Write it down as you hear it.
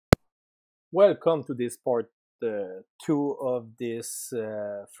Welcome to this part 2 of this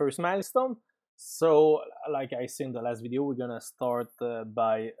first milestone. So, like I said in the last video, we're gonna start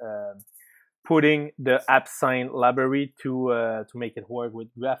by putting the Absinthe library to make it work with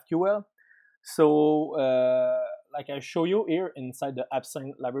GraphQL. So, like I show you here inside the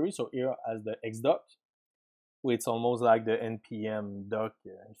Absinthe library, so here as the xdoc, it's almost like the npm doc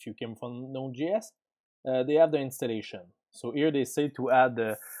if you came from Node.js. They have the installation. So here they say to add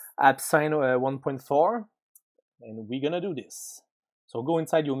the Absinthe 1.4, and we're gonna do this. So go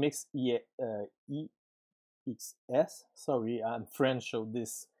inside your mix EXS. Sorry, I'm French, so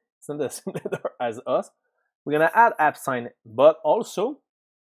this it's not the same letter as us. We're gonna add Absinthe, but also,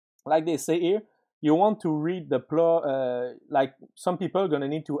 like they say here, you want to read the plug. Like some people are gonna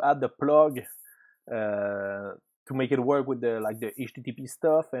need to add the plug to make it work with the the HTTP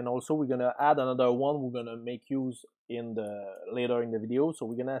stuff, and also we're gonna add another one we're gonna make use in the later in the video. So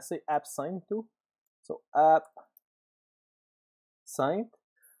we're gonna say Absinthe too. So Absinthe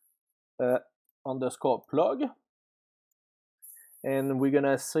underscore plug, and we're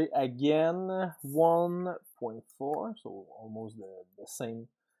gonna say again 1.4, so almost the same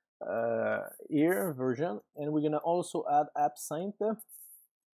here version, and we're gonna also add Absinthe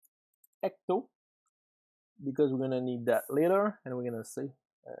ecto, because we're gonna need that later, and we're gonna say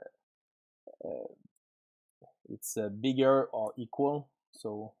it's bigger or equal.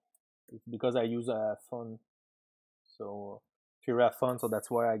 So it's because I use a font, so Kira font, so that's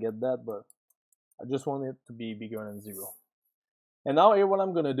why I get that, but I just want it to be bigger than 0. And now here what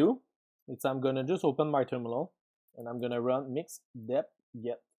I'm gonna do is I'm gonna just open my terminal and I'm gonna run mix dep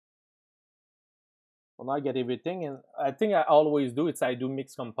get. Well, now I get everything, and I think I always do I do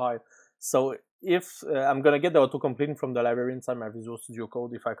mix compile. So if I'm gonna get the autocompleting from the library inside my Visual Studio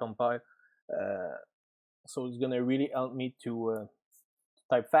Code if I compile, so it's gonna really help me to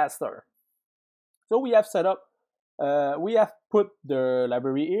type faster. So we have set up, we have put the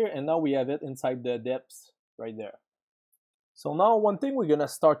library here, and now we have it inside the depths right there. So now one thing we're gonna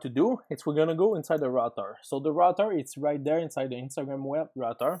start to do is we're gonna go inside the router. So the router, it's right there inside the Instagram web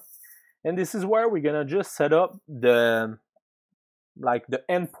router, and this is where we're gonna just set up the the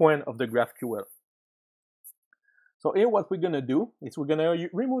endpoint of the GraphQL. So here what we're gonna do is we're gonna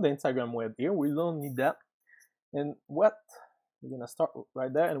remove the Instagram web here. We don't need that. And what we're gonna start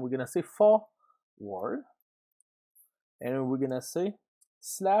right there, and we're gonna say forward, and we're gonna say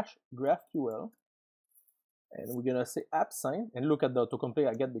 /GraphQL, and we're gonna say Absinthe, and look at the autocomplete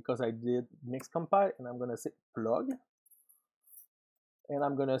I get because I did mix compile, and I'm gonna say plug, and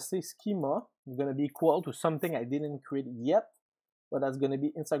I'm gonna say schema is gonna be equal to something I didn't create yet, but that's gonna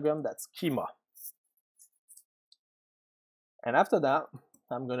be Instagram, that's schema. And after that,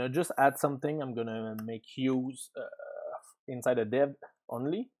 I'm gonna just add something. I'm gonna make use inside the dev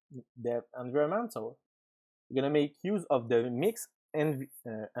only, dev environment. So we're gonna make use of the mix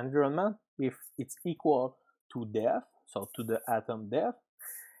environment if it's equal to dev, so to the atom dev.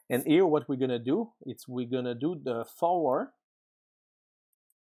 And here what we're gonna do is we're gonna do the forward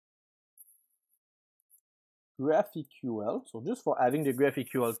GraphQL, so just for having the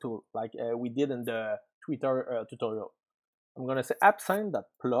GraphQL tool like we did in the Twitter tutorial. I'm gonna say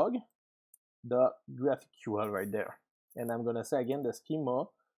Absinthe.plug the GraphQL right there, and I'm gonna say again the schema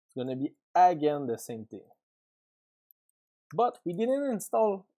is gonna be again the same thing. But we didn't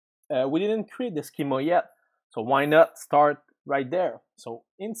install, we didn't create the schema yet, so why not start right there? So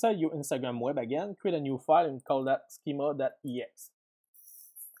inside your Instagram web again, create a new file and call that schema.ex.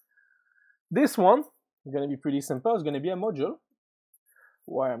 This one is gonna be pretty simple. It's gonna be a module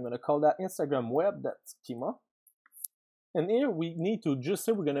where I'm gonna call that Instagram web.schema. And here we need to just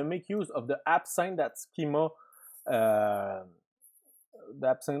say we're gonna make use of the Absinthe.schema, the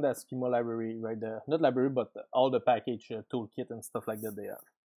Absinthe.schema library right there. Not library, but all the package toolkit and stuff like that they have.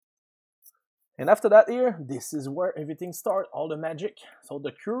 And after that here, this is where everything starts, all the magic. So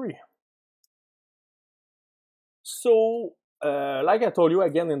the query. So like I told you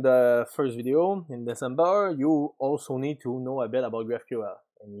again in the first video in December, you also need to know a bit about GraphQL.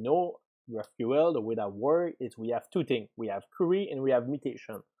 And you know, GraphQL, the way that works is we have two things. We have query and we have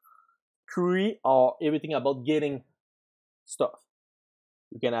mutation. Query are everything about getting stuff.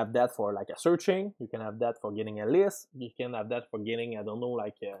 You can have that for like a searching, you can have that for getting a list, you can have that for getting, I don't know,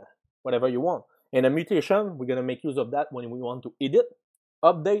 like whatever you want. And a mutation, we're gonna make use of that when we want to edit,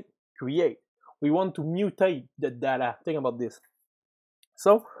 update, create. We want to mutate the data. Think about this.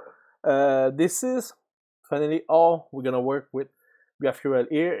 So this is finally all we're gonna work with GraphQL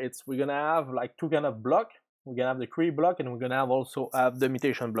here. We're gonna have like two kind of block. We're gonna have the query block, and we're gonna also have the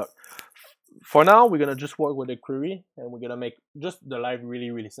mutation block. For now, we're gonna just work with the query, and we're gonna make just the life really,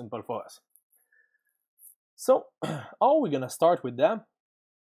 really simple for us. So how we're gonna start with them,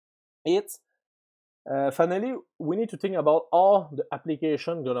 it's finally we need to think about how the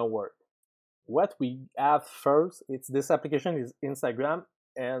application gonna work. What we have first, it's this application is Instagram,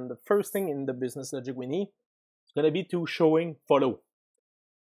 and the first thing in the business logic we need is gonna be to showing photo.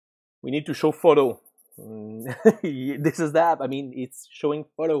 We need to show photo. This is the app. I mean, it's showing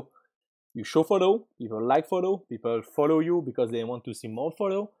photo. You show photo, people like photo, people follow you because they want to see more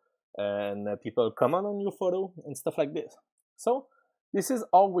photo, and people comment on your photo and stuff like this. So this is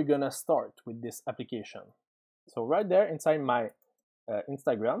how we're gonna start with this application. So right there inside my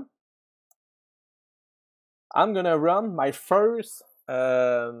Instagram, I'm gonna run my first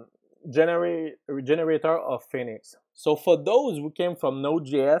generator of Phoenix. So for those who came from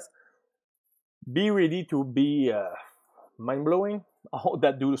Node.js, be ready to be mind-blowing, all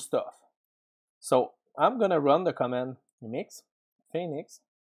that do stuff. So I'm gonna run the command mix phoenix.gen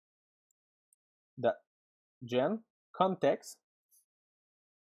context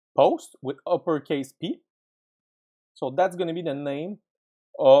post with uppercase P. So that's gonna be the name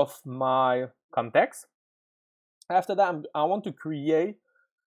of my context. After that, I want to create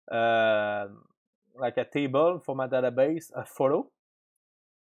like a table for my database, a photo,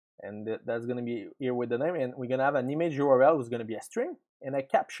 and that's gonna be here with the name. And we're gonna have an image URL who's gonna be a string, and a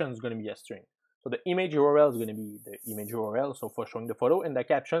caption is gonna be a string. So the image URL is going to be the image URL, so for showing the photo, and the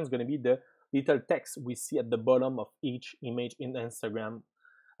caption is going to be the little text we see at the bottom of each image in Instagram.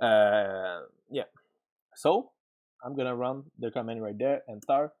 Yeah. So I'm going to run the command right there,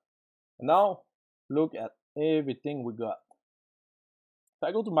 enter. Now look at everything we got. If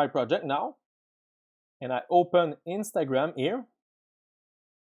I go to my project now, and I open Instagram here,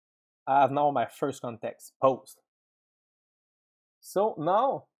 I have now my first context, post. So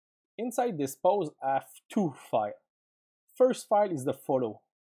now, inside this post, I have two files. First file is the photo.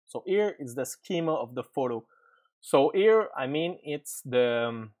 So here is the schema of the photo. So here, I mean, it's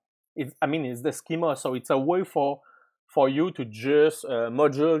the schema. So it's a way for you to just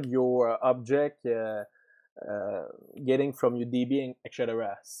module your object, getting from your DB,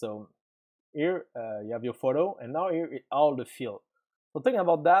 etc. So here you have your photo, and now here is all the field. So think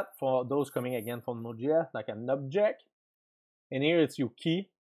about that for those coming again from Node.js, like an object, and here it's your key.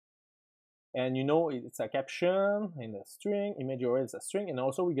 And you know it's a caption and a string, image URL is a string, and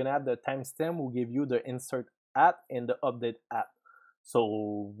also we're gonna have the timestamp will give you the insert at and the update at. So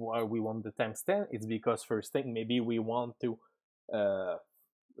why we want the timestamp? It's because first thing, maybe we want to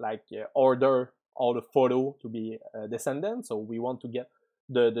order all the photo to be descendant, so we want to get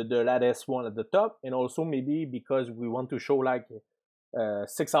the latest one at the top, and also maybe because we want to show like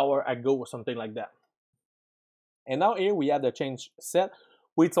 6 hours ago or something like that. And now here we have the change set.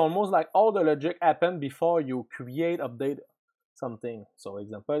 It's almost like all the logic happen before you create, update something. So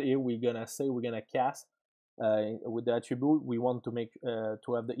example, here we're gonna say we're gonna cast with the attribute we want to make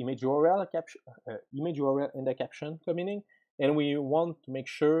to have the image URL image URL in the caption coming in, and we want to make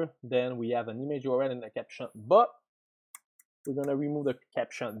sure then we have an image URL in the caption. But we're gonna remove the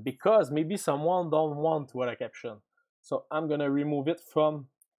caption because maybe someone don't want to add a caption. So I'm gonna remove it from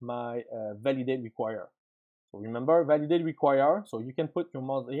my validate require. So remember, validate require, so you can put your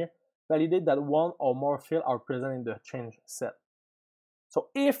mouse here, validate that one or more fields are present in the change set. So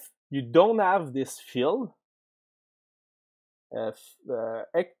if you don't have this field,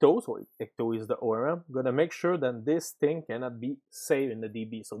 ecto, so ecto is the ORM, gonna make sure that this thing cannot be saved in the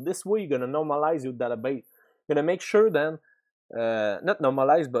DB. So this way you're gonna normalize your database. You're gonna make sure then, not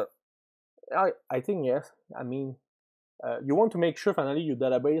normalize, but I think yes, I mean, you want to make sure finally your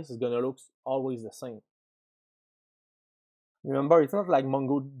database is gonna look always the same. Remember, it's not like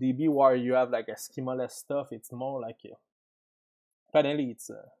MongoDB where you have like a schema-less stuff. It's more like finally it's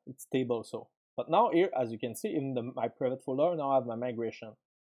stable. So, but now here, as you can see in my private folder, now I have my migration.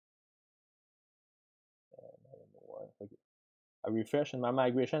 I don't know why. I refresh in my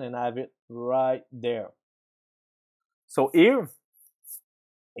migration and I have it right there. So here,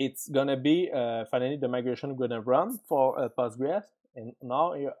 it's gonna be finally the migration gonna run for Postgres, and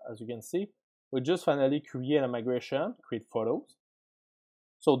now here, as you can see, we just finally create a migration, create photos.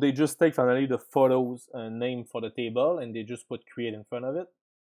 So they just take finally the photos name for the table and they just put create in front of it.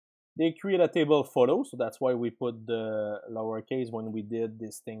 They create a table of photos, so that's why we put the lowercase when we did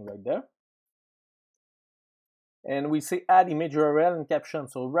this thing right there. And we say add image URL and caption.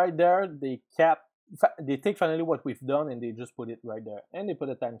 So right there, they take finally what we've done and they just put it right there. And they put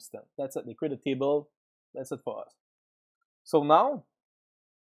a timestamp. That's it. They create a table. That's it for us. So now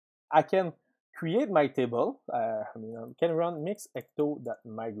I can create my table. I can run mix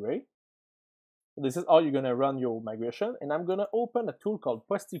ecto.migrate. So this is how you're gonna run your migration. And I'm gonna open a tool called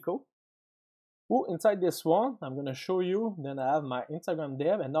Postico. Inside this one, I'm gonna show you. Then I have my Instagram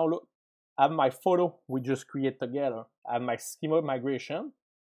dev, and now look, I have my photo we just create together. I have my schema migration,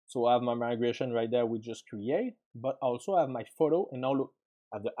 so I have my migration right there we just create, but also I have my photo, and now look,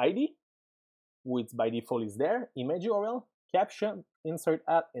 I have the ID, which by default is there, image URL, caption, insert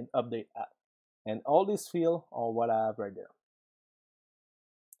at, and update at, and all these fields are what I have right there.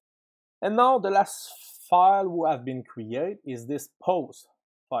 And now the last file we have been created is this post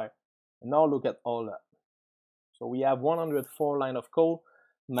file. And now look at all that. So we have 104 line of code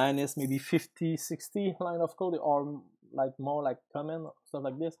minus maybe 50, 60 line of code, or like more like comment, stuff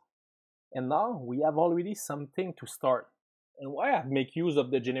like this. And now we have already something to start. And why I make use of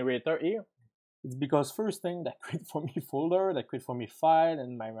the generator here? It's because first thing, that create for me folder, that create for me file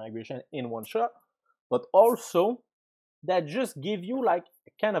and my migration in one shot, but also that just give you like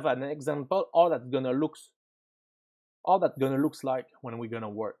kind of an example how that's gonna looks like when we're gonna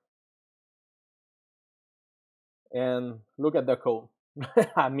work. And look at the code.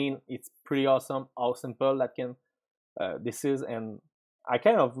 I mean, it's pretty awesome how simple that can this is, and I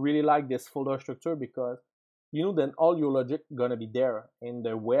kind of really like this folder structure because you know then all your logic gonna be there, and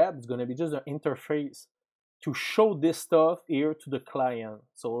the web is gonna be just an interface to show this stuff here to the client.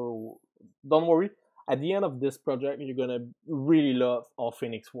 So don't worry, at the end of this project you're gonna really love how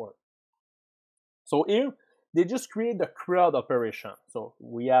Phoenix works. So here they just create the crowd operation. So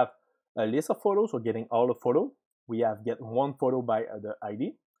we have a list of photos, so getting all the photos. We have get one photo by the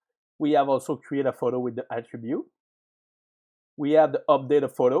ID. We have also create a photo with the attribute. We have the update a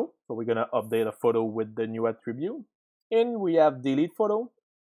photo, so we're gonna update a photo with the new attribute. And we have delete photo,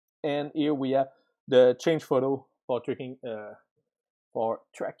 and here we have the change photo for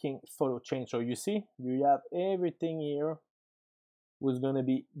tracking photo change. So you see, you have everything here was gonna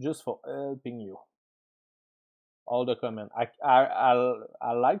be just for helping you. All the comment.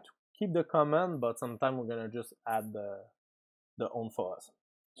 I like to keep the comment, but sometimes we're gonna just add the own for us.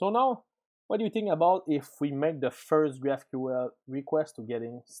 So now, what do you think about if we make the first GraphQL request to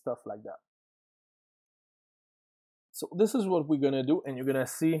getting stuff like that? So this is what we're gonna do, and you're gonna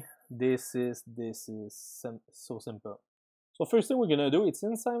see this is so simple. So first thing we're gonna do, it's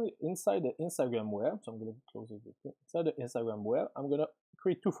inside the Instagram web. So I'm gonna close it. Inside the Instagram web, I'm gonna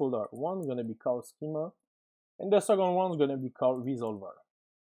create two folders. One's gonna be called schema, and the second one's gonna be called resolver.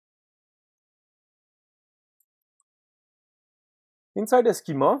 Inside the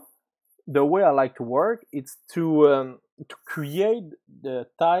schema, the way I like to work is to create the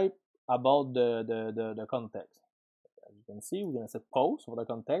type about the context. As you can see, we're gonna set post for the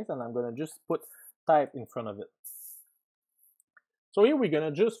context, and I'm gonna just put type in front of it. So here we're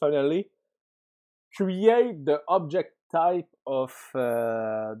gonna just finally create the object type of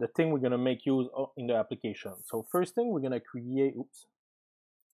the thing we're gonna make use of in the application. So first thing we're gonna create,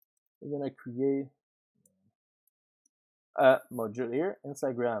 a module here,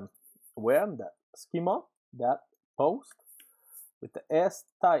 Instagram web that schema that post with the s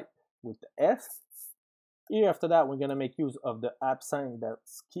type with the s. Here after that we're gonna make use of the Absinthe that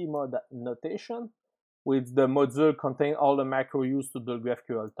schema that notation with the module contain all the macro used to the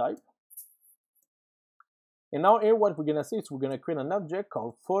GraphQL type. And now here what we're gonna see is we're gonna create an object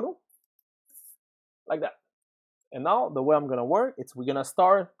called photo like that. And now the way I'm gonna work, it's we're gonna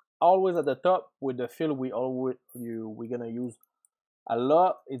start always at the top with the field we're gonna use a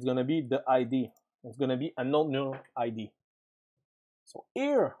lot. It's gonna be the ID. It's gonna be a non-null ID. So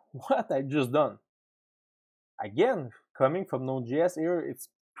here, what I just done, again, coming from Node.js here, it's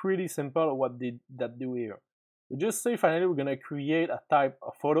pretty simple what they do here. We just say finally we're gonna create a type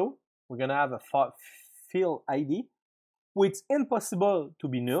of photo. We're gonna have a field ID, which is impossible to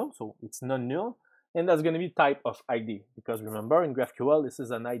be null, so it's non-null. And that's going to be type of ID, because remember in GraphQL this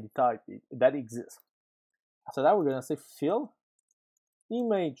is an ID type that exists. After that we're going to say field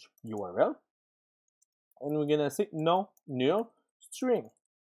image URL, and we're going to say no null string.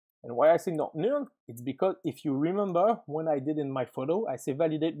 And why I say not null, it's because if you remember when I did in my photo, I say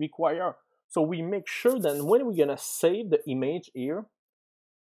validate require. So we make sure that when we're going to save the image here,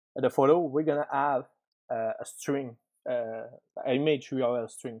 the photo, we're going to have a string, an image URL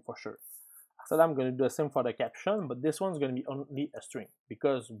string for sure. So I'm going to do the same for the caption, but this one's going to be only a string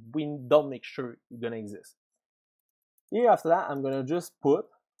because we don't make sure it's going to exist. Here after that, I'm going to just put,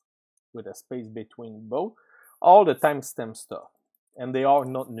 with a space between both, all the timestamp stuff. And they are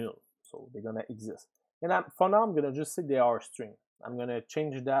not null, so they're going to exist. And for now, I'm going to just say they are a string. I'm going to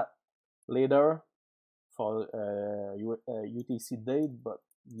change that later for UTC date, but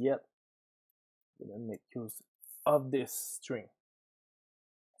yet I'm going to make use of this string.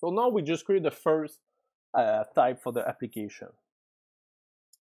 So now we just create the first type for the application.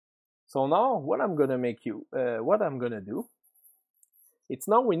 So now what I'm gonna do, it's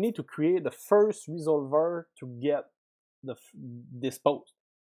now we need to create the first resolver to get this post.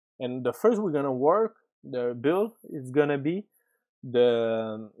 And the first we're gonna work, the build is gonna be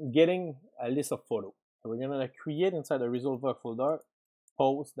the getting a list of photos. So we're gonna create inside the resolver folder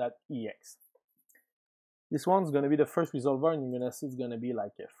post.ex. This one's gonna be the first resolver, and you're gonna see it's gonna be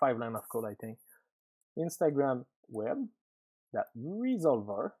like a 5 line of code, I think. Instagram web that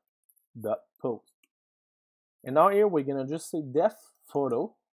resolver dot post. And now here we're gonna just say def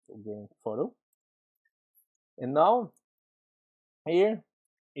photo, so getting photo. And now here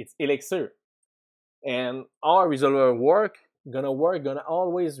it's Elixir, and our resolver gonna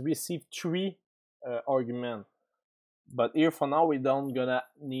always receive 3 arguments. But here for now we don't gonna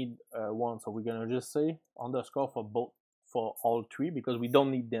need 1, so we're gonna just say underscore for all 3 because we don't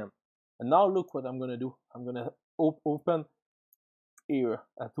need them. And now look what I'm gonna do. I'm gonna open here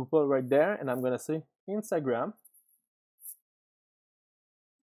a tuple right there, and I'm gonna say Instagram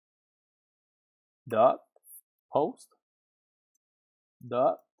dot post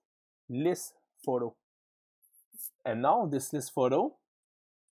dot list photo. And now this list photo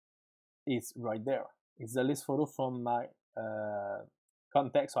is right there. It's the list photo from my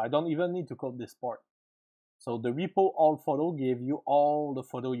context, so I don't even need to code this part. So the repo all photo gave you all the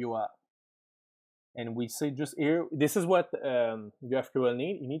photo you have. And we say just here, this is what GraphQL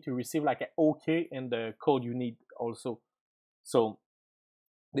need. You need to receive like an OK and the code you need also. So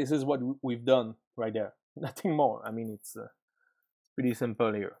this is what we've done right there. Nothing more. I mean, it's pretty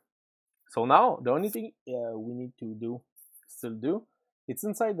simple here. So now the only thing we need to still do, it's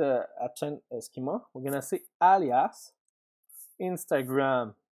inside the Absinthe schema. We're gonna say alias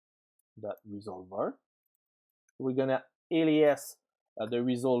Instagram dot resolver. We're gonna alias the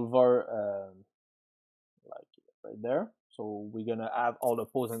resolver like right there. So we're gonna have all the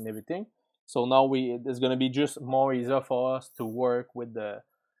posts and everything. So now it's gonna be just more easier for us to work with the.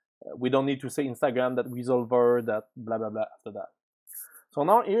 We don't need to say Instagram that resolver that blah blah blah after that. So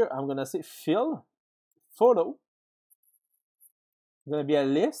now here I'm gonna say fill photo. It's gonna be a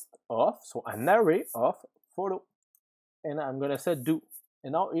list of, so an array of photo, and I'm gonna say do.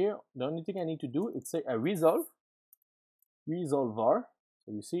 And now here the only thing I need to do is say a resolver.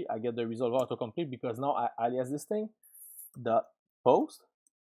 So you see I get the resolver autocomplete because now I alias this thing dot post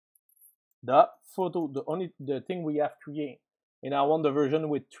dot photo, the thing we have created. And I want the version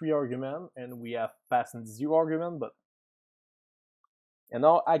with 3 arguments, and we have passed 0 argument, but and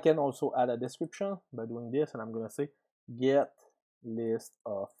now I can also add a description by doing this, and I'm gonna say get list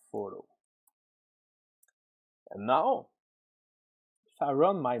of photo. And now if I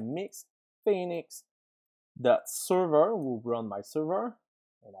run my mix-phoenix that server will run my server,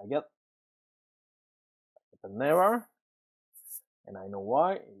 and I get an error, and I know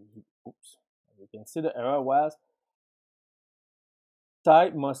why. Oops, you can see the error was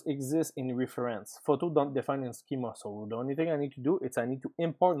type must exist in reference. Photo don't define in schema. So the only thing I need to do is I need to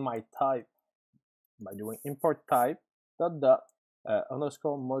import my type by doing import type dot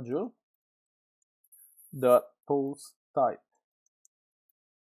underscore module dot post type.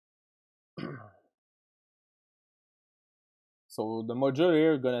 So the module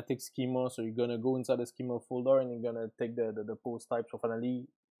here gonna take schema. So you're gonna go inside the schema folder and you're gonna take the post type. So finally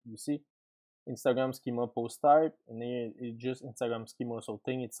you see Instagram schema post type, and then it's just Instagram schema. So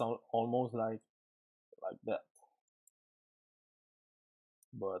think it's almost like that,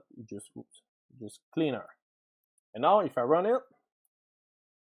 but it just cleaner. And now if I run it,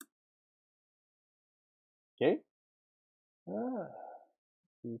 okay,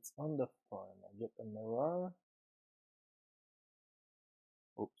 it's on the phone. I get an error.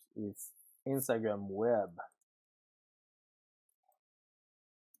 Oops, it's Instagram web.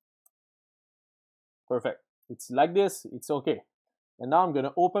 Perfect. It's like this. It's okay. And now I'm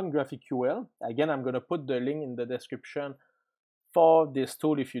gonna open GraphQL. Again, I'm gonna put the link in the description for this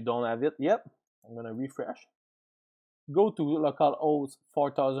tool if you don't have it yet. I'm gonna refresh. Go to localhost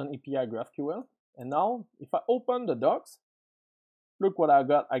 4000 API GraphQL. And now if I open the docs, look what I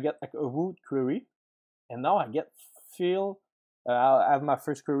got. I get like a root query, and now I get fill. I have my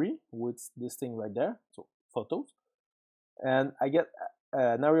first query with this thing right there, so photos, and I get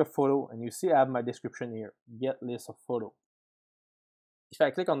an array of photo, and you see I have my description here, get list of photo. If I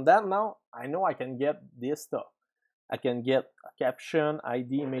click on that now, I know I can get this stuff. I can get a caption,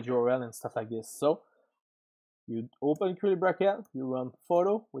 ID, image URL, and stuff like this. So you open curly bracket, you run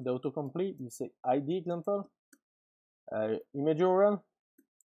photo with the autocomplete, you say ID example, image URL,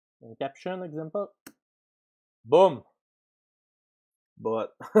 and caption example, boom.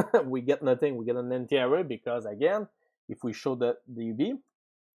 But we get nothing. We get an empty array because again, if we show the UV,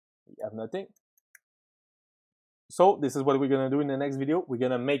 You have nothing. So this is what we're gonna do in the next video. We're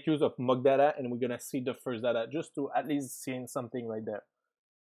gonna make use of mock data, and we're gonna see the first data just to at least see something right there.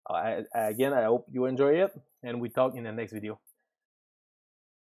 Again, I hope you enjoy it, and we talk in the next video.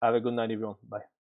 Have a good night, everyone. Bye.